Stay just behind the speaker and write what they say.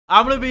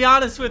I'm going to be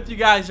honest with you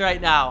guys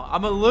right now.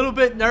 I'm a little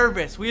bit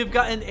nervous. We have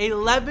gotten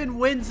 11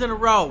 wins in a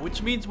row,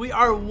 which means we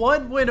are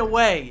 1 win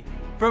away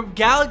from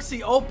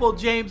Galaxy Opal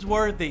James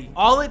Worthy.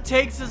 All it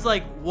takes is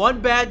like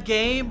one bad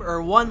game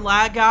or one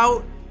lag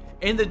out,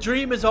 and the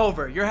dream is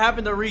over. You're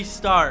having to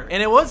restart.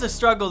 And it was a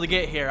struggle to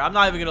get here. I'm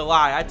not even gonna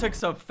lie. I took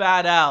some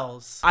fat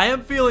L's. I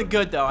am feeling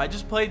good though. I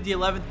just played the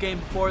 11th game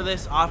before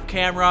this off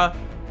camera.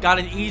 Got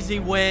an easy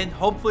win.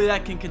 Hopefully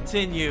that can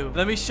continue.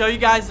 Let me show you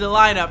guys the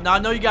lineup. Now I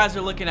know you guys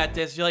are looking at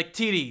this. You're like,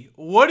 TD,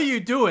 what are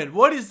you doing?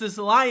 What is this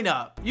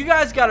lineup? You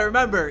guys gotta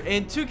remember,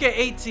 in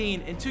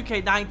 2K18 and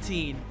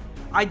 2K19,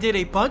 I did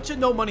a bunch of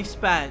no money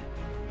spent.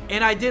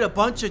 And I did a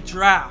bunch of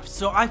drafts,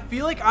 so I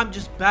feel like I'm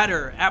just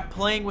better at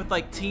playing with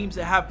like teams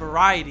that have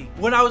variety.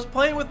 When I was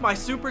playing with my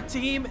super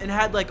team and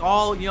had like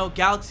all, you know,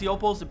 Galaxy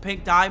Opals and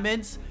Pink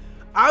Diamonds,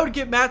 I would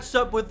get matched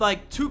up with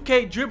like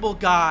 2K Dribble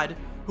God,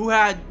 who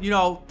had, you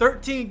know,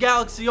 13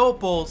 Galaxy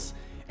Opals,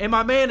 and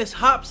my man is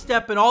hop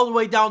stepping all the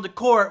way down the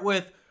court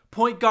with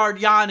point guard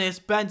Giannis,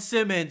 Ben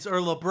Simmons, or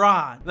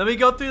LeBron. Let me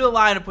go through the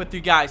lineup with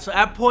you guys. So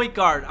at point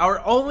guard,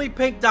 our only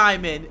pink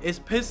diamond is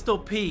Pistol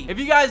P. If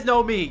you guys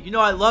know me, you know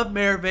I love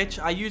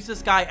Maravich. I use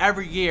this guy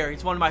every year.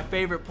 He's one of my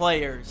favorite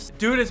players.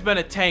 Dude has been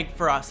a tank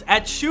for us.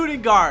 At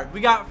shooting guard, we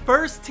got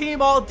first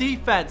team all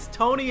defense,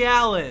 Tony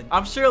Allen.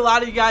 I'm sure a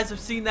lot of you guys have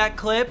seen that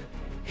clip.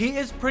 He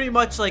is pretty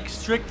much like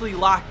strictly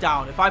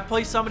lockdown. If I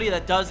play somebody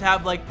that does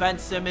have like Ben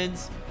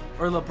Simmons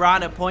or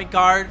LeBron at point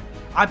guard,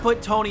 I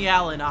put Tony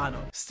Allen on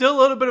him. Still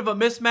a little bit of a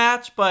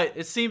mismatch, but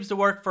it seems to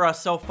work for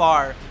us so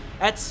far.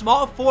 At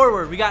small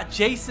forward, we got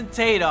Jason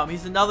Tatum.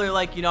 He's another,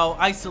 like, you know,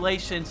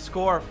 isolation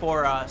scorer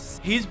for us.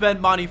 He's been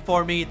money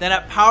for me. Then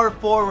at power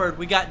forward,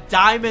 we got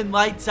Diamond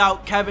Lights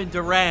Out Kevin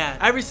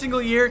Durant. Every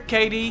single year,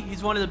 KD,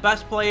 he's one of the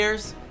best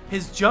players.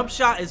 His jump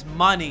shot is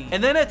money.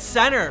 And then at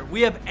center,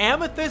 we have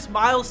Amethyst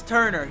Miles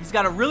Turner. He's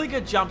got a really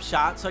good jump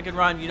shot, so I can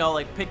run, you know,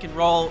 like pick and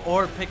roll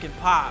or pick and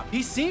pop.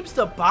 He seems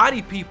to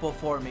body people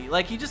for me.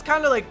 Like, he just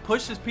kind of like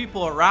pushes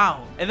people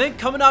around. And then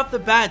coming off the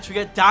bench, we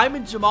got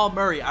Diamond Jamal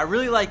Murray. I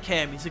really like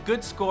him. He's a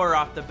good scorer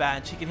off the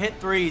bench. He can hit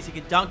threes. He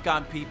can dunk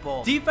on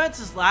people. Defense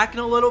is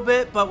lacking a little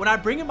bit, but when I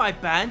bring in my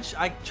bench,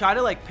 I try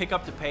to like pick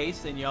up the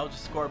pace and, you know,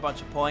 just score a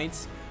bunch of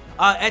points.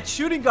 At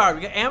shooting guard,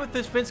 we got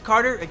Amethyst Vince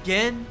Carter.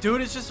 Again,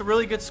 dude is just a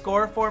really good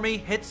scorer for me.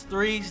 Hits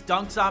threes,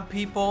 dunks on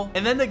people.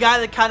 And then the guy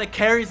that kind of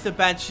carries the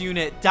bench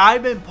unit,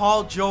 Diamond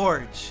Paul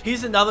George.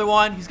 He's another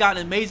one. He's got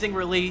an amazing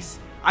release.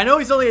 I know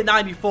he's only at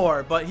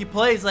 94, but he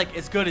plays like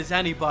as good as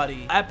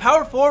anybody. At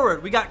power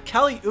forward, we got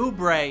Kelly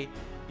Oubre.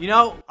 You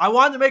know, I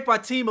wanted to make my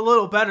team a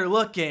little better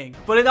looking.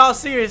 But in all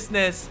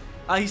seriousness,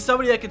 he's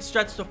somebody that can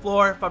stretch the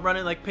floor if I'm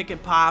running like pick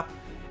and pop.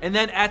 And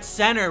then at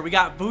center, we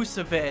got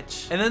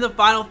Vucevic. And then the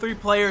final 3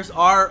 players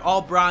are all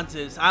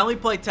bronzes. I only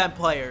play 10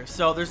 players,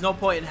 so there's no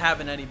point in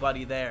having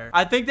anybody there.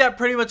 I think that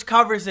pretty much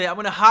covers it. I'm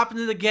going to hop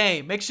into the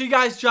game. Make sure you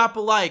guys drop a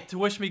like to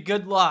wish me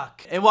good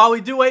luck. And while we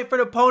do wait for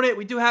an opponent,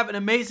 we do have an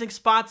amazing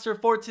sponsor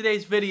for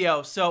today's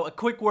video. So a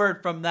quick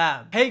word from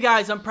them. Hey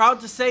guys, I'm proud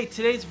to say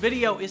today's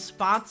video is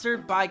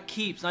sponsored by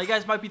Keeps. Now you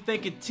guys might be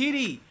thinking,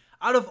 TD,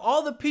 out of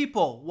all the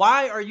people,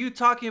 why are you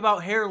talking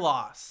about hair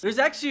loss? There's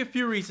actually a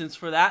few reasons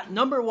for that.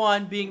 Number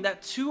one being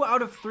that 2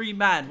 out of 3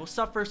 men will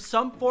suffer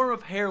some form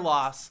of hair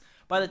loss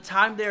by the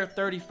time they are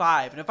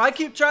 35. And if I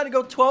keep trying to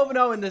go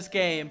 12-0 in this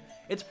game,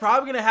 it's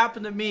probably going to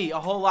happen to me a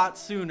whole lot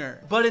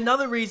sooner. But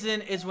another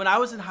reason is when I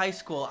was in high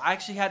school, I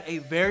actually had a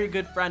very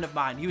good friend of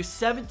mine. He was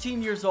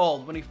 17 years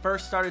old when he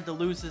first started to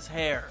lose his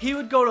hair. He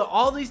would go to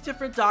all these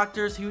different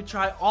doctors. He would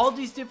try all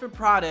these different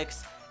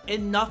products,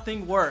 and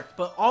nothing worked.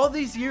 But all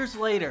these years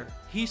later,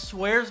 he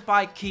swears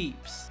by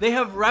Keeps. They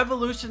have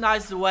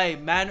revolutionized the way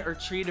men are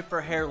treated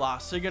for hair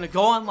loss. So you're gonna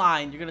go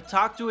online, you're gonna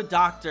talk to a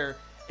doctor,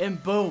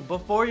 and boom,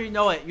 before you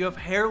know it, you have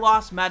hair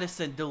loss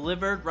medicine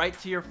delivered right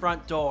to your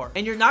front door.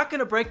 And you're not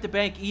gonna break the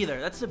bank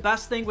either. That's the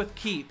best thing with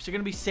Keeps. You're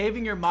gonna be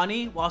saving your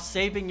money while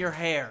saving your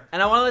hair.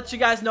 And I wanna let you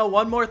guys know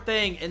one more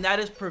thing, and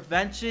that is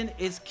prevention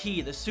is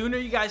key. The sooner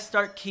you guys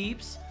start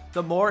Keeps,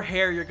 the more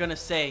hair you're gonna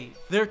save.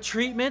 Their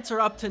treatments are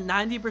up to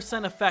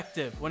 90%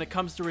 effective when it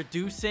comes to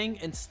reducing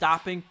and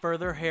stopping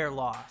further hair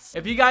loss.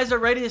 If you guys are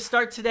ready to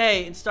start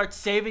today and start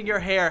saving your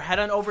hair, head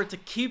on over to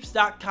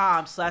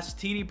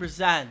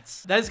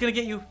keeps.com/TDPresents. That is gonna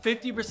get you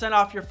 50%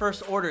 off your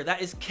first order.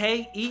 That is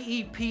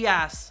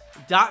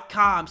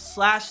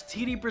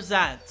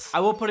KEEPS.com/TDPresents.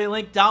 I will put a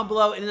link down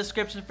below in the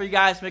description for you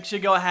guys. Make sure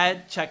you go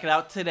ahead, check it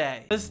out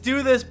today. Let's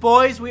do this,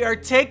 boys. We are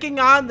taking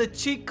on the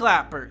Cheek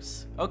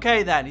Clappers.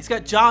 Okay then, he's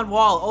got John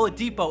Wall,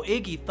 Oladipo,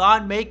 Iggy,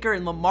 Thon Maker,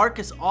 and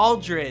LaMarcus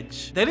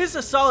Aldridge. That is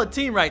a solid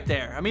team right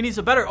there. I mean, he's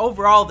a better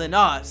overall than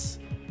us,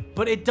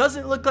 but it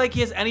doesn't look like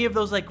he has any of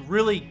those like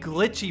really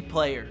glitchy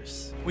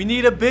players. We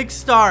need a big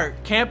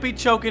start. Can't be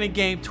choking in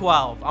game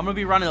 12. I'm gonna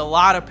be running a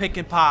lot of pick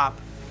and pop.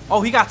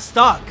 Oh, he got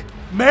stuck.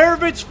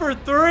 Maravich for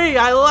 3.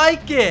 I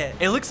like it.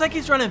 It looks like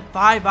he's running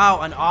 5 out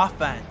on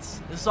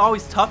offense. This is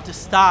always tough to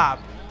stop.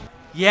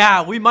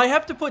 Yeah, we might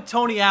have to put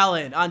Tony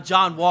Allen on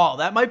John Wall.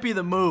 That might be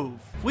the move.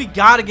 We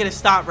got to get a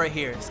stop right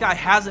here. This guy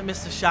hasn't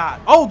missed a shot.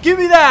 Oh, give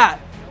me that.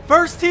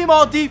 First team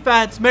all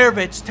defense.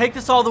 Maravich, take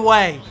this all the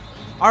way.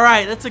 All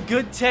right, that's a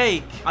good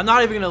take. I'm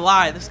not even going to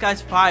lie. This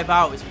guy's 5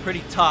 out is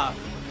pretty tough.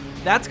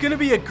 That's going to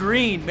be a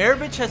green.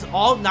 Maravich has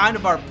all 9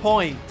 of our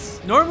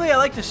points. Normally, I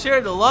like to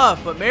share the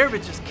love, but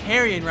Maravich is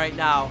carrying right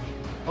now.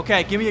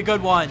 Okay, give me a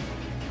good one.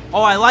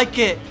 Oh, I like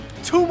it.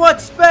 Too much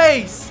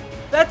space.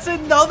 That's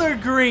another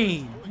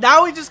green.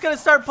 Now we just got to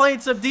start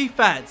playing some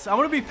defense. I'm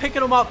going to be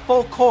picking them up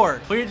full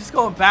court. We're just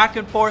going back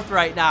and forth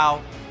right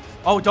now.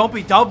 Oh, don't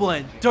be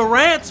doubling.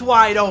 Durant's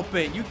wide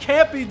open. You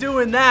can't be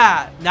doing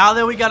that. Now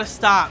that we got to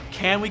stop.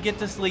 Can we get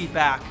this lead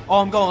back?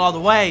 Oh, I'm going all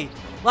the way.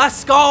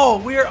 Let's go.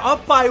 We are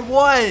up by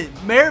 1.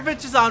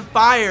 Maravich is on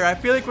fire. I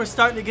feel like we're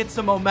starting to get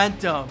some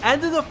momentum.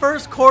 End of the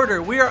first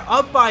quarter. We are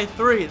up by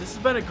 3. This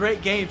has been a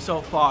great game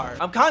so far.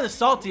 I'm kind of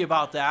salty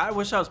about that. I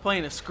wish I was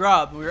playing a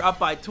scrub. We were up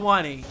by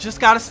 20. Just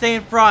got to stay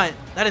in front.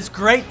 That is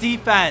great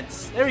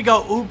defense. There we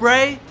go,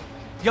 Oubre.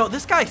 Yo,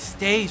 this guy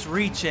stays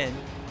reaching.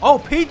 Oh,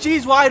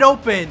 PG's wide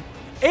open.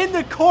 In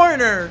the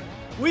corner.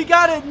 We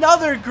got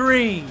another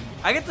green.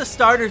 I get the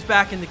starters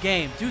back in the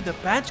game. Dude, the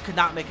bench could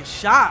not make a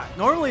shot.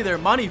 Normally, they're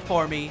money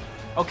for me.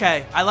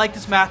 Okay, I like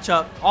this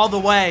matchup all the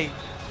way.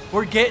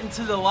 We're getting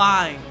to the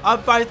line.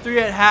 Up by 3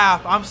 at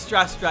half. I'm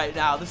stressed right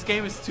now. This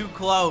game is too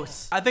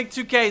close. I think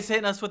 2K is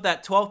hitting us with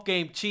that 12th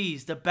game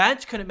cheese. The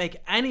bench couldn't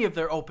make any of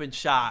their open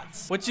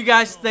shots. What you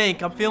guys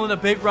think? I'm feeling a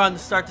big run to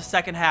start the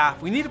second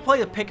half. We need to play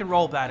the pick and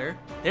roll better.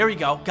 There we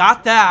go.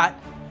 Got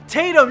that.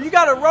 Tatum, you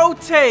got to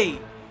rotate.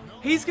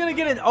 He's going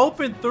to get an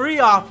open 3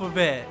 off of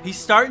it. He's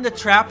starting to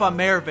trap on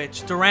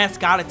Maravich. Durant's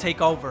got to take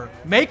over.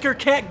 Maker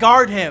can't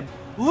guard him.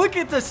 Look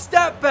at the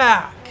step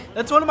back.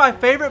 That's one of my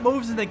favorite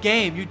moves in the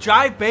game. You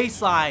drive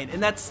baseline,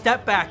 and that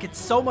step back, it's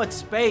so much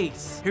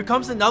space. Here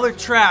comes another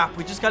trap.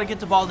 We just got to get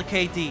the ball to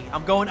KD.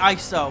 I'm going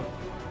ISO.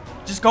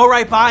 Just go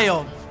right by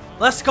him.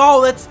 Let's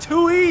go. That's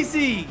too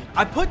easy.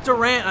 I put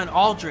Durant on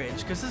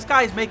Aldridge because this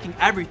guy's making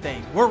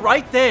everything. We're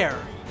right there.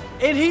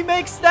 And he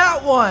makes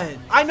that one.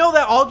 I know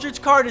that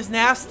Aldridge card is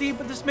nasty,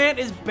 but this man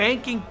is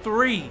banking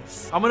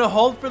 3s. I'm going to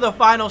hold for the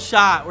final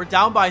shot. We're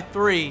down by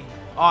 3.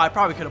 Oh, I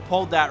probably could have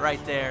pulled that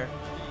right there.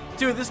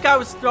 Dude, this guy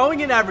was throwing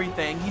in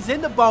everything. He's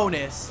in the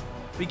bonus.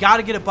 We got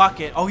to get a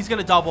bucket. Oh, he's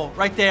going to double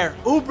right there.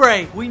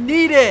 Oubre, we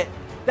need it.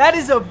 That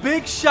is a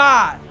big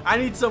shot. I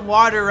need some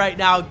water right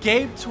now.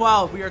 Game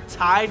 12. We are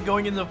tied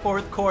going into the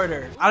 4th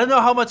quarter. I don't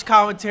know how much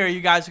commentary you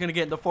guys are going to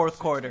get in the 4th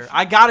quarter.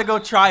 I got to go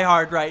try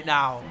hard right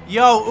now.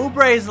 Yo,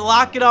 Oubre is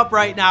locking up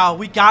right now.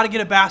 We got to get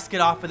a basket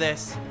off of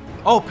this.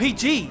 Oh,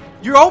 PG,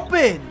 you're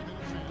open.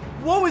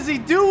 What was he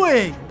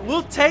doing?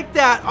 We'll take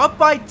that. Up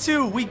by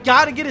 2. We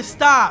got to get a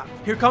stop.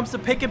 Here comes the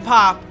pick and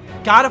pop.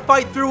 Got to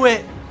fight through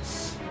it.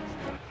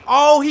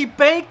 Oh, he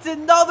banked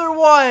another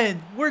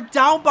one. We're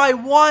down by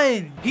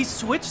 1. He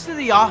switched to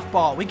the off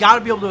ball. We got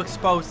to be able to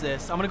expose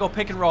this. I'm going to go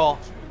pick and roll.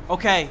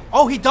 Okay.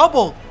 Oh, he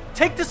doubled.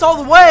 Take this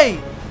all the way.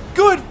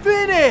 Good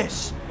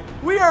finish.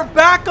 We are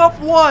back up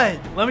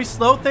 1. Let me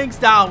slow things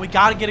down. We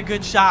got to get a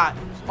good shot.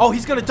 Oh,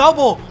 he's going to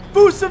double.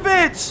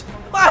 Vucevic.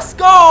 Let's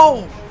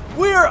go.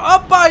 We are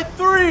up by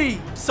 3.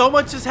 So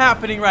much is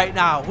happening right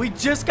now. We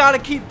just got to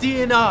keep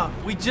D'ing up.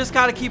 We just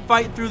got to keep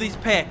fighting through these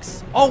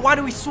picks. Oh, why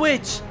do we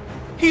switch?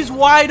 He's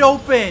wide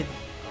open.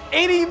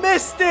 And he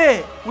missed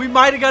it. We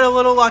might have got a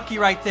little lucky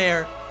right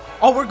there.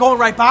 Oh, we're going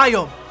right by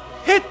him.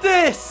 Hit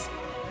this.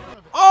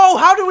 Oh,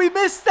 how did we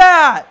miss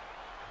that?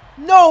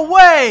 No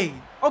way.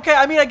 Okay,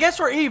 I mean, I guess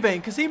we're even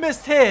because he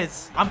missed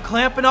his. I'm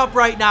clamping up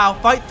right now.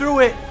 Fight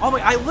through it. Oh,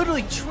 my, I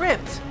literally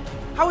tripped.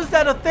 How is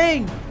that a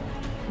thing?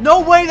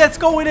 No way that's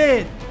going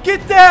in.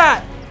 Get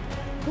that.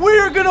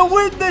 We're going to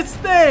win this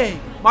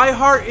thing. My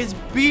heart is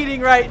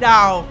beating right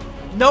now.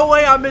 No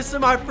way I'm missing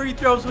my free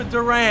throws with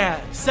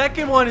Durant.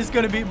 Second one is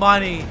going to be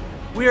money.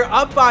 We are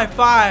up by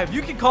 5.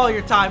 You can call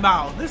your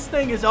timeout. This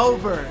thing is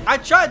over. I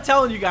tried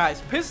telling you guys,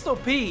 Pistol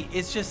Pete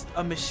is just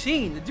a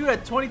machine. The dude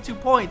had 22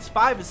 points,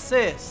 5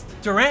 assists.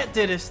 Durant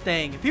did his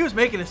thing. If he was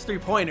making his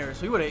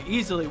 3-pointers, we would have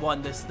easily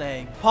won this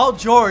thing. Paul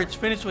George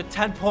finished with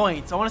 10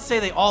 points. I want to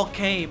say they all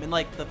came in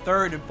like the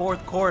 3rd and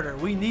 4th quarter.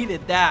 We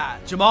needed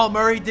that. Jamal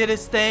Murray did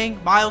his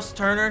thing. Miles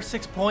Turner,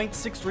 6 points,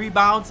 6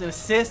 rebounds, an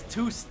assist,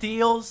 2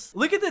 steals.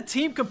 Look at the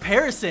team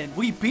comparison.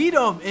 We beat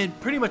them in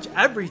pretty much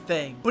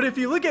everything. But if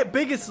you look at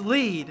biggest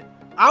lead,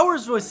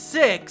 ours was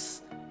 6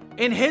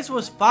 and his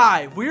was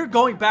 5. We were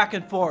going back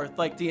and forth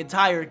like the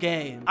entire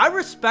game. I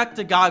respect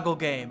the goggle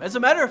game. As a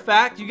matter of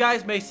fact, you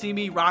guys may see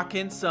me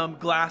rocking some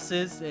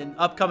glasses in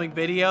upcoming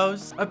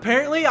videos.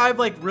 Apparently, I have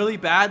like really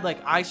bad like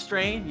eye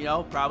strain, you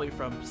know, probably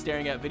from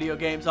staring at video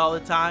games all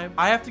the time.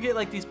 I have to get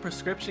like these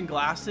prescription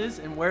glasses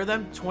and wear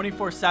them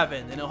 24/7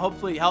 and it'll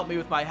hopefully help me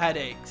with my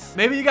headaches.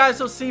 Maybe you guys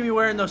will see me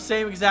wearing those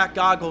same exact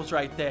goggles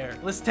right there.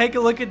 Let's take a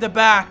look at the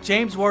back.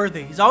 James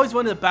Worthy. He's always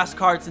one of the best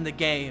cards in the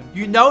game.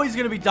 You know he's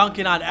going to be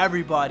dunking on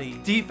everybody.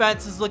 everybody.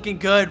 Defense is looking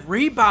good.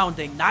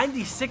 Rebounding,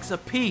 96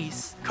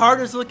 apiece.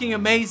 Carter's looking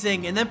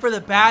amazing. And then for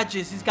the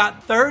badges, he's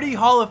got 30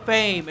 Hall of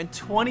Fame and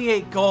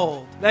 28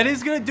 gold. That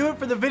is going to do it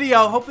for the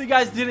video. Hopefully you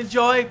guys did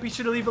enjoy. Be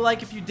sure to leave a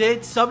like if you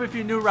did. Sub if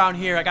you're new around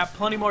here. I got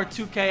plenty more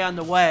 2K on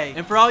the way.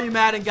 And for all you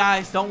Madden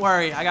guys, don't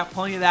worry. I got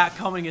plenty of that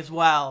coming as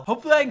well.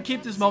 Hopefully I can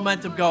keep this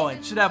momentum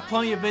going. Should have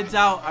plenty of vids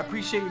out. I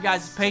appreciate you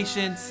guys'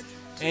 patience.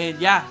 And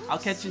yeah, I'll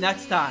catch you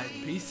next time.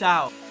 Peace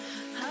out.